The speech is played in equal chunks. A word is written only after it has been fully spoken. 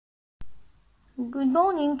Good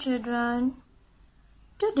morning, children.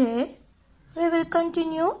 Today, we will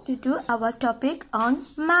continue to do our topic on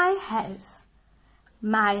my health.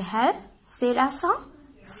 My health, c'est la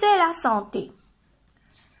santé.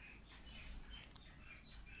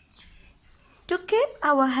 To keep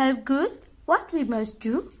our health good, what we must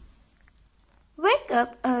do? Wake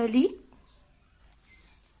up early.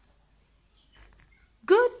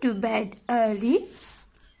 Go to bed early.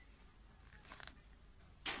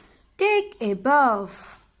 Take a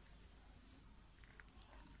bath.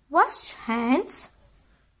 Wash hands.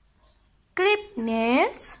 Clip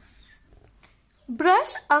nails.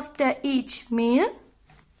 Brush after each meal.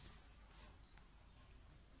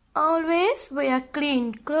 Always wear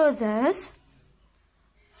clean clothes.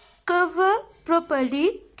 Cover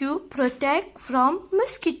properly to protect from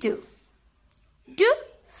mosquito. Do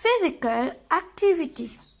physical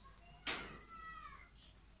activity.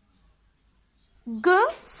 Go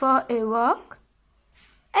for a walk.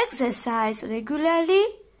 Exercise regularly.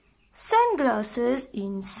 Sunglasses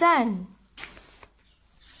in sun.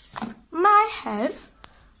 My health.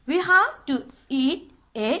 We have to eat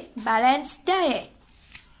a balanced diet.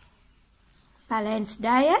 Balanced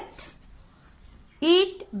diet.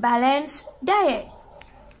 Eat balanced diet.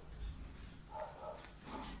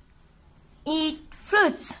 Eat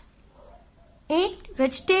fruits. Eat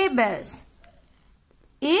vegetables.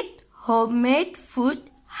 Eat homemade food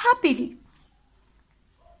happily.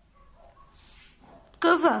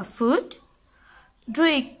 Cover food.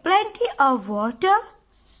 Drink plenty of water.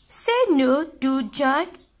 Say no to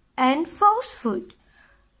junk and fast food.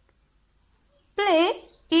 Play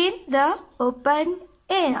in the open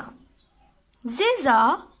air. These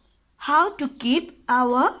are how to keep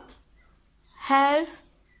our health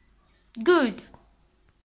good.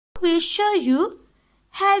 We'll show you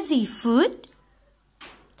healthy food.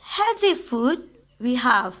 Healthy food, we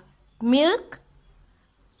have milk,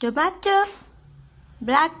 tomato,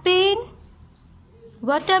 black bean,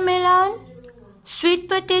 watermelon, sweet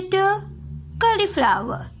potato,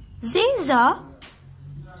 cauliflower. These are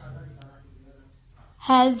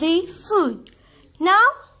healthy food. Now,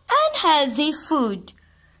 unhealthy food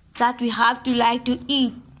that we have to like to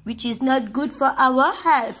eat, which is not good for our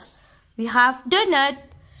health. We have donut,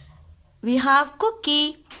 we have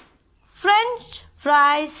cookie, French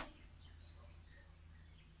fries,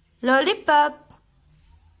 lollipop,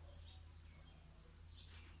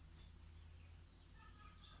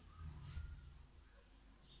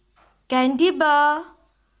 candy bar,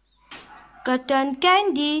 cotton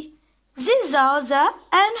candy. These are the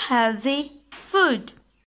unhealthy food.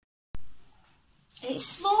 A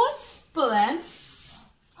small poem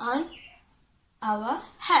on our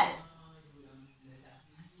health.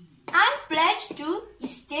 I pledge to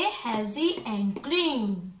stay healthy and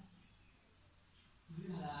clean.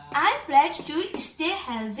 I pledge to stay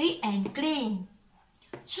healthy and clean.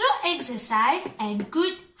 Through exercise and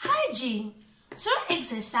good hygiene. Through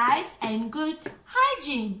exercise and good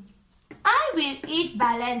hygiene. I will eat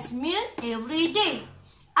balanced meal every day.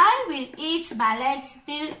 I will eat balanced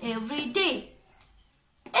meal every day.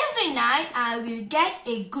 Every night I will get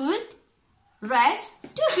a good rest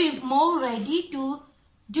to be more ready to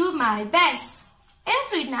do my best.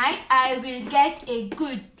 Every night I will get a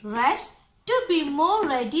good rest to be more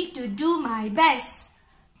ready to do my best.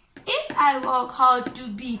 If I work hard to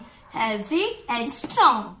be healthy and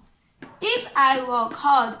strong. If I work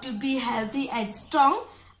hard to be healthy and strong,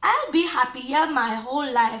 I'll be happier my whole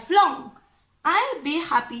life long. I'll be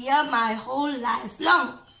happier my whole life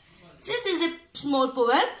long. This is a small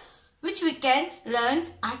poem which we can learn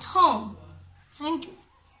at home. Thank you.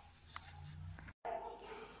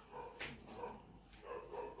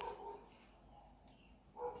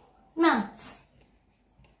 Maths.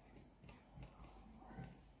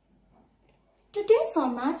 Today for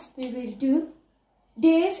maths we will do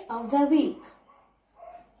days of the week.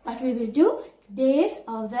 What we will do? Days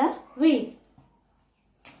of the week.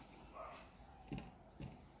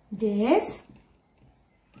 Days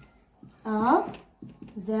of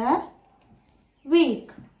the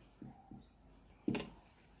week.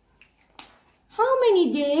 How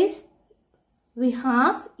many days we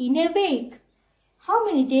have in a week? How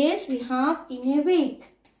many days we have in a week?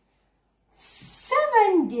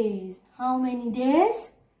 7 days. How many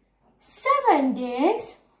days? 7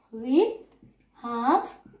 days we have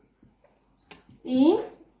in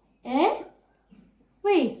a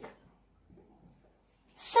week.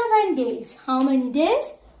 7 days. How many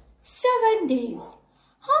days? 7 days.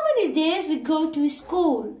 How many days we go to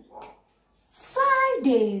school? 5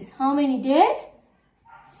 days. How many days?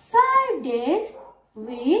 5 days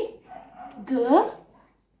we go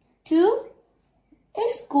to a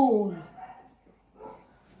school.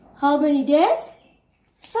 How many days?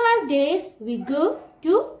 5 days we go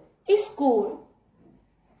to school.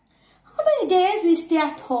 How many days we stay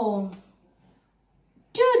at home?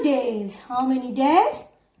 2 days. How many days?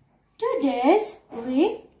 2 days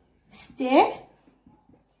we stay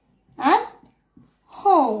at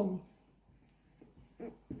home.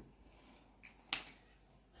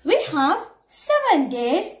 We have 7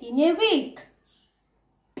 days in a week.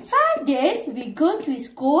 5 days we go to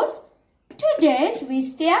school. 2 days we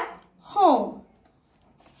stay at home.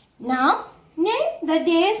 Now, name the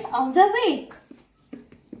days of the week.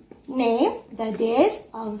 Name the days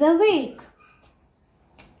of the week.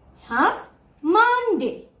 Have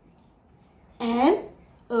Monday.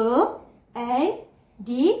 M-O-N-D-A-Y.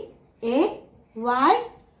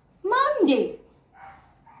 Monday.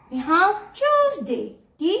 We have Tuesday.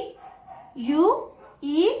 T-U-E-S-D-A-Y.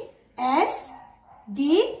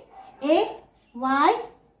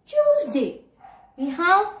 Tuesday. We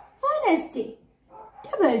have Wednesday.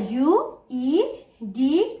 W-E-D-N-E-S-D-A-Y.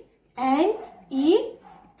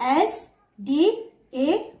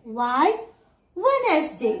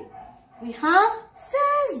 Wednesday. We have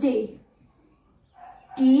Thursday.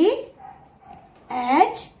 T-H-U-R-S-D-A-Y.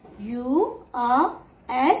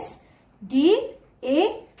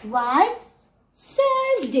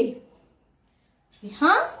 Thursday. We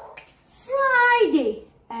have Friday.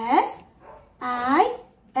 F-I-F-R-I-D-A-Y.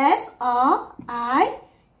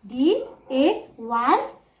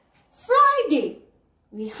 Friday.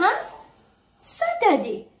 We have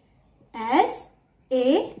Saturday. S-A-T-U-R-D-A-Y.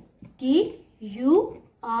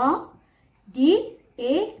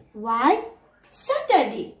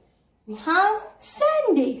 Saturday. We have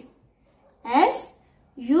Sunday. S-U-N-D-A-Y.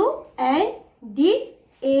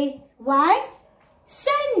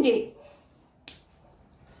 Sunday.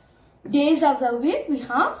 Days of the week we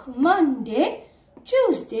have Monday,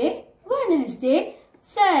 Tuesday, Wednesday,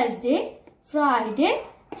 Thursday, Friday,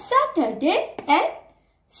 Saturday and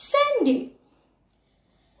Sunday.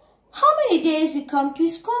 How many days we come to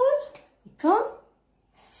school? We come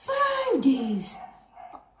 5 days.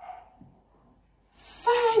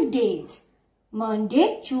 5 days.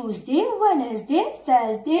 Monday, Tuesday, Wednesday,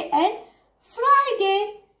 Thursday and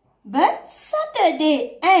Friday. But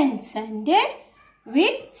Saturday and Sunday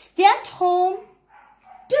we stay at home.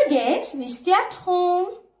 2 days we stay at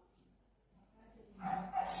home.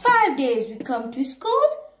 5 days we come to school.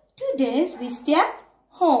 2 days we stay at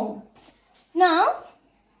home. Now,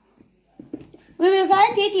 we will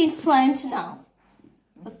write it in French now.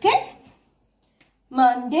 Okay?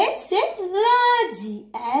 Monday, c'est lundi.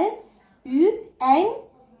 L-U-N-D-I.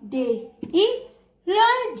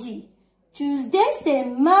 Lundi. Tuesday, c'est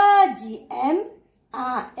mardi. M-A-R-D-I.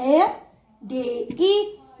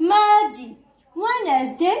 Mardi.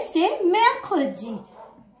 Wednesday, c'est mercredi.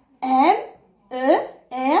 M-E-R-C-R-E-D-I.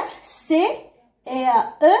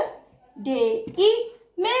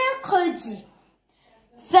 Mercredi.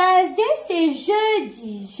 Thursday, c'est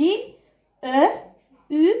jeudi. J-E-U-D-I.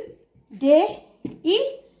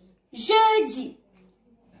 Jeudi.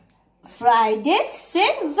 Friday,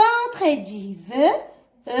 c'est vendredi.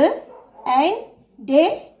 V-E-N-D-R-E-D-I.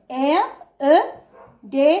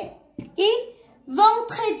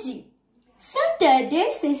 Vendredi. Saturday,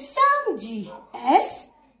 c'est samedi.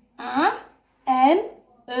 S-A-M-E-D-I.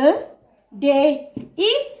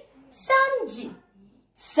 Samedi.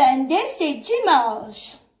 Sunday, c'est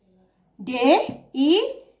dimanche.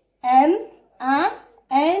 D-I-M-A-N-C-H-E.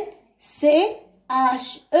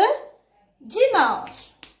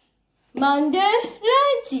 Dimanche. Monday,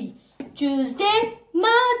 lundi. Tuesday,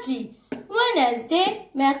 mardi. Wednesday,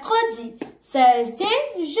 mercredi. Thursday,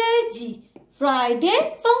 jeudi. Friday,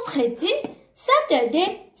 vendredi.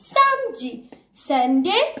 Saturday, samedi.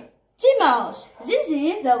 Sunday, dimanche. This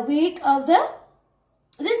is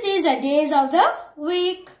the days of the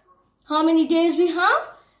week. How many days we have?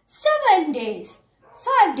 7 days.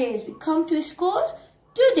 5 days we come to school.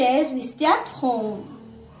 2 days we stay at home.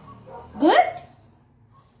 Good?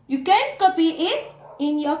 You can copy it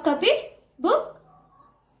in your copy book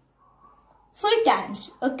 3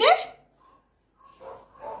 times. Okay?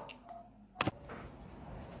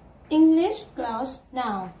 English class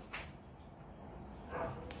now.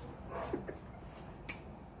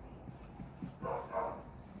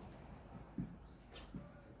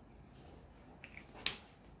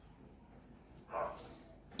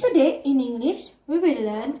 Today in English we will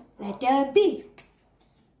learn letter B.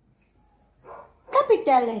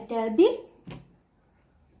 Capital letter B.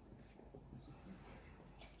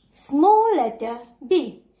 Small letter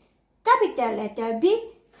B. Capital letter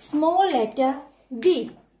B. Small letter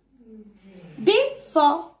B. B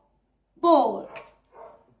for ball.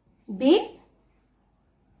 B.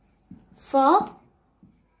 for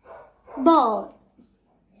ball.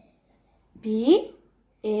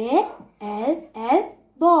 B-A-L-L,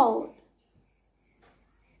 ball.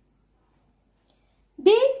 B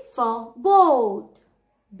for boat.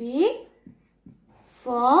 B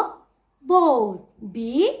for boat.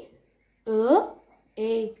 B-A-T,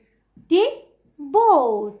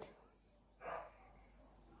 boat.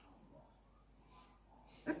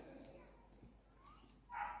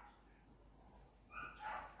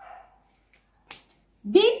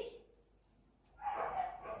 B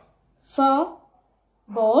for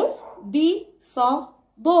ball. B for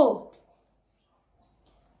boat.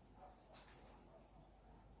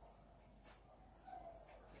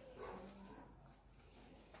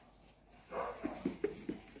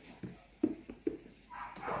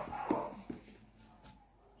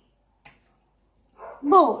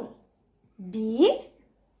 Ball. B-A-L-L,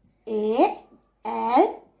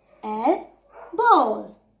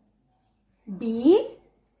 ball. B-A-T,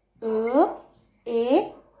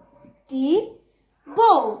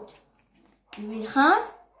 boat. You will have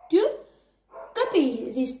to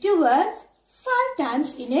copy these two words 5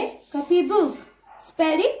 times in a copybook.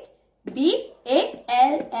 Spell it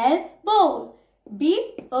B-A-L-L, ball.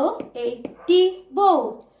 B-O-A-T,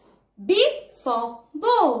 boat. B for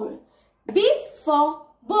ball. B for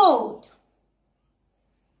boat.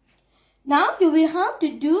 Now you will have to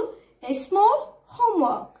do a small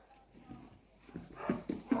homework.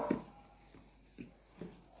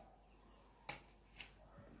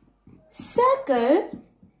 Circle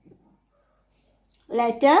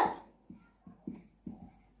letter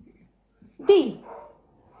B.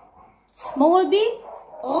 Small b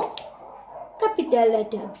or capital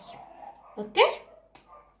letter B. Okay?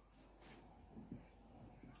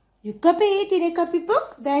 You copy it in a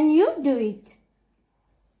copybook, then you do it.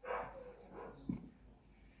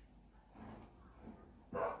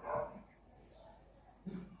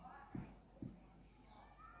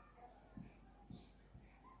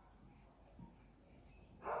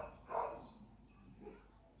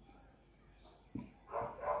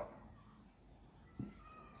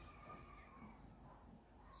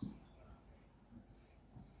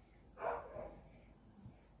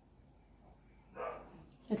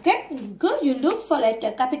 Okay, good. You look for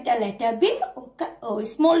capital letter B or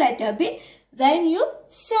small letter B, then you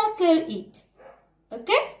circle it.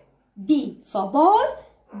 Okay, B for ball,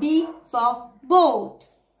 B for boat.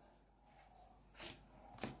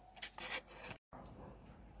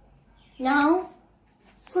 Now,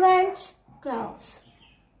 French class.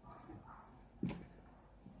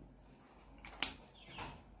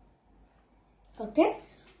 Ok,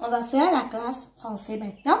 on va faire la classe français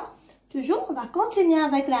maintenant. Toujours, on va continuer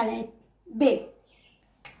avec la lettre B.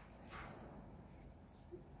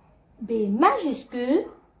 B majuscule,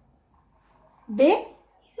 B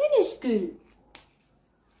minuscule.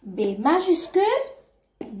 B majuscule,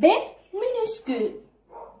 B minuscule.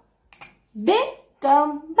 B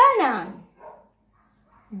comme banane.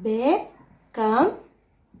 B comme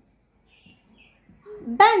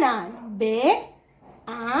banane. B,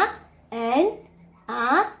 A-N-A-N-E,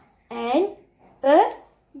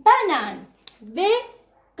 banane. B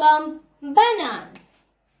comme banane.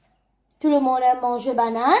 Tout le monde aime manger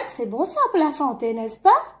banane. C'est bon ça pour la santé, n'est-ce pas?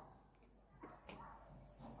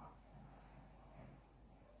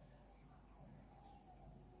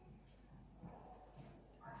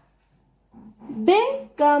 B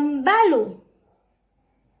comme ballon.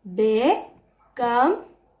 B comme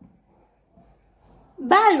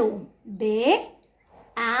ballon. B,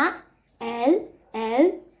 A-L-L-E-N,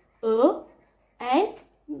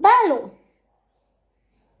 ballon.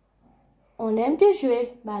 On aime de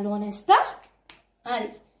jouer ballon, n'est-ce pas? Allez.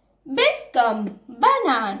 B comme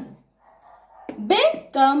banane. B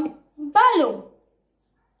comme ballon.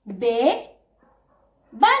 B,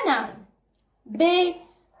 banane. B,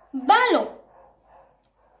 ballon.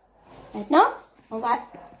 Maintenant, on va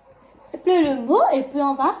appeler le mot et puis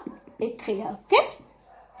on va écrire, ok?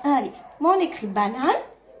 Allez, moi on écrit banane.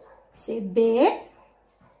 C'est B,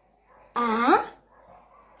 A,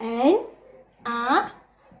 N, A,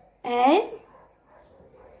 N,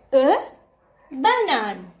 E,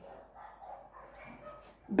 banane.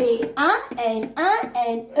 B, A, N, A,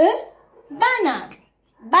 N, E, banane.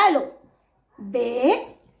 Ballon. B,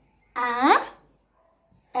 A,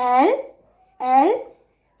 L, L,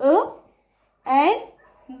 E, N,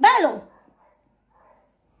 ballon.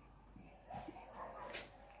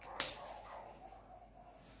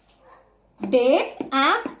 B-A-L-L-O-N,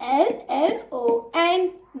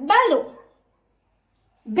 ballon.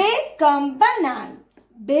 B comme banane.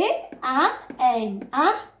 B-A-N-A-N-E,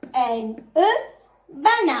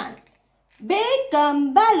 banane. B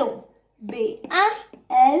comme ballon. B-A-L-L-O-N,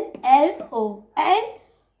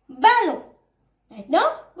 ballon. Maintenant,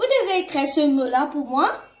 vous devez écrire ce mot-là pour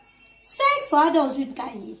moi 5 fois dans une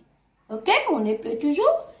cahier. Ok, on épluche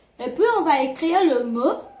toujours. Et puis, on va écrire le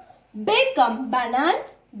mot B comme banane,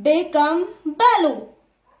 B comme ballon.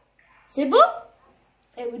 C'est bon?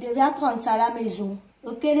 Et vous devez apprendre ça à la maison.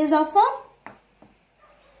 Ok, les enfants?